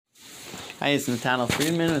Hi, it's Nathaniel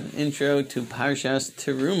Friedman with an intro to Parshas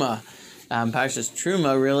Teruma. Parshas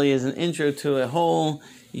Teruma really is an intro to a whole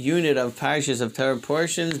unit of Parshas of Torah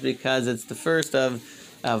portions because it's the first of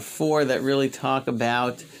four that really talk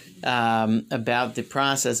about the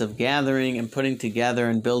process of gathering and putting together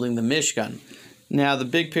and building the Mishkan. Now, the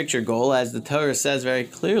big picture goal, as the Torah says very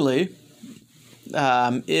clearly,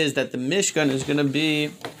 is that the Mishkan is going to be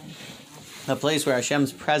a place where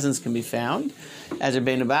Hashem's presence can be found. As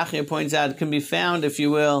Rabbeinu Bachya points out, it can be found, if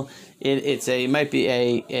you will. It might be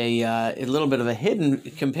a little bit of a hidden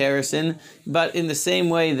comparison, but in the same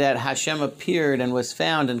way that Hashem appeared and was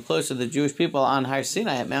found and close to the Jewish people on Har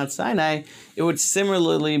Sinai, at Mount Sinai, it would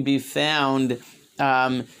similarly be found in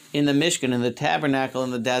the Mishkan, in the tabernacle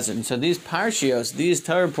in the desert. And so these parshios, these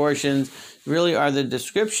Torah portions, really are the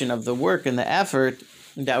description of the work and the effort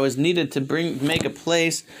that was needed to make a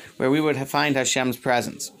place where we would find Hashem's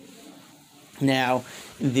presence. Now,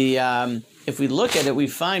 if we look at it, we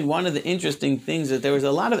find one of the interesting things that there was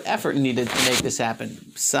a lot of effort needed to make this happen.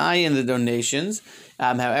 In the donations,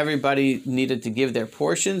 how everybody needed to give their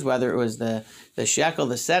portions, whether it was the shekel,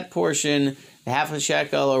 the set portion, the half a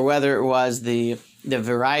shekel, or whether it was the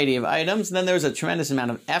variety of items. And then there was a tremendous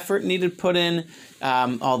amount of effort needed put in,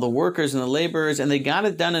 all the workers and the laborers, and they got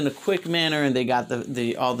it done in a quick manner, and they got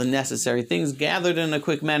all the necessary things gathered in a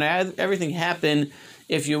quick manner. Everything happened,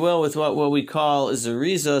 if you will, with what we call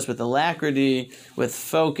zerizos, with alacrity, with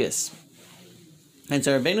focus. And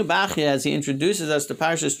so Rabbeinu Bachya, as he introduces us to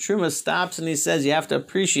Parshas Teruma, stops and he says you have to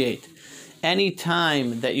appreciate any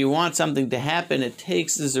time that you want something to happen, it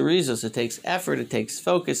takes zerizos, it takes effort, it takes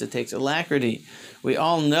focus, it takes alacrity. We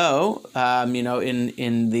all know, in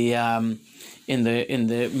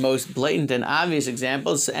the most blatant and obvious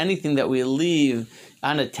examples, anything that we leave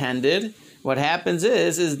unattended, what happens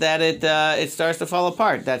is that it starts to fall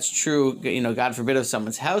apart. That's true, God forbid, of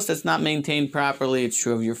someone's house that's not maintained properly. It's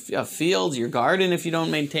true of your fields, your garden, if you don't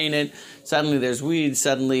maintain it. Suddenly there's weeds.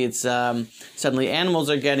 Suddenly animals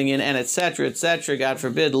are getting in, and etc. etc. God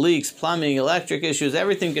forbid, leaks, plumbing, electric issues.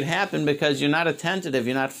 Everything could happen because you're not attentive.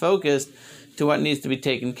 You're not focused to what needs to be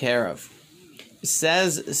taken care of.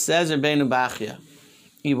 Says Rabbeinu Bachya,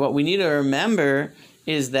 what we need to remember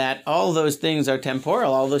is that all those things are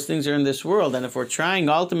temporal, all those things are in this world, and if we're trying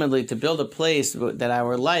ultimately to build a place that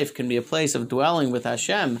our life can be a place of dwelling with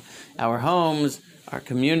Hashem, our homes, our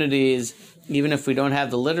communities, even if we don't have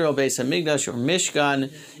the literal Beis Hamikdash or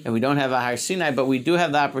Mishkan, and we don't have a Har Sinai, but we do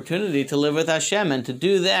have the opportunity to live with Hashem, and to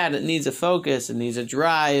do that, it needs a focus, it needs a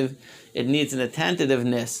drive, it needs an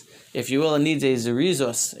attentiveness, if you will, it needs a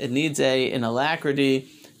zerizos, it needs an alacrity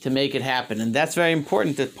to make it happen. And that's very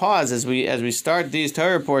important to pause as we start these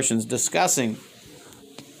Torah portions discussing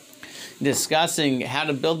how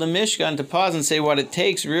to build the Mishkan, to pause and say what it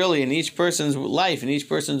takes really in each person's life, in each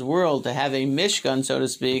person's world, to have a Mishkan, so to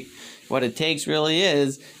speak. What it takes really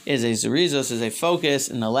is a zerizos, is a focus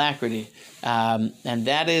and alacrity. And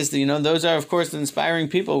that is, those are, of course, the inspiring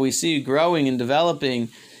people we see growing and developing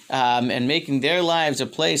and making their lives a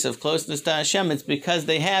place of closeness to Hashem. It's because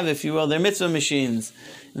they have, if you will, their mitzvah machines.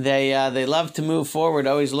 They love to move forward,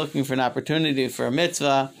 always looking for an opportunity for a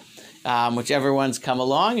mitzvah, whichever ones come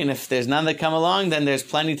along. And if there's none that come along, then there's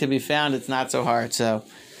plenty to be found. It's not so hard. So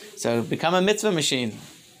become a mitzvah machine.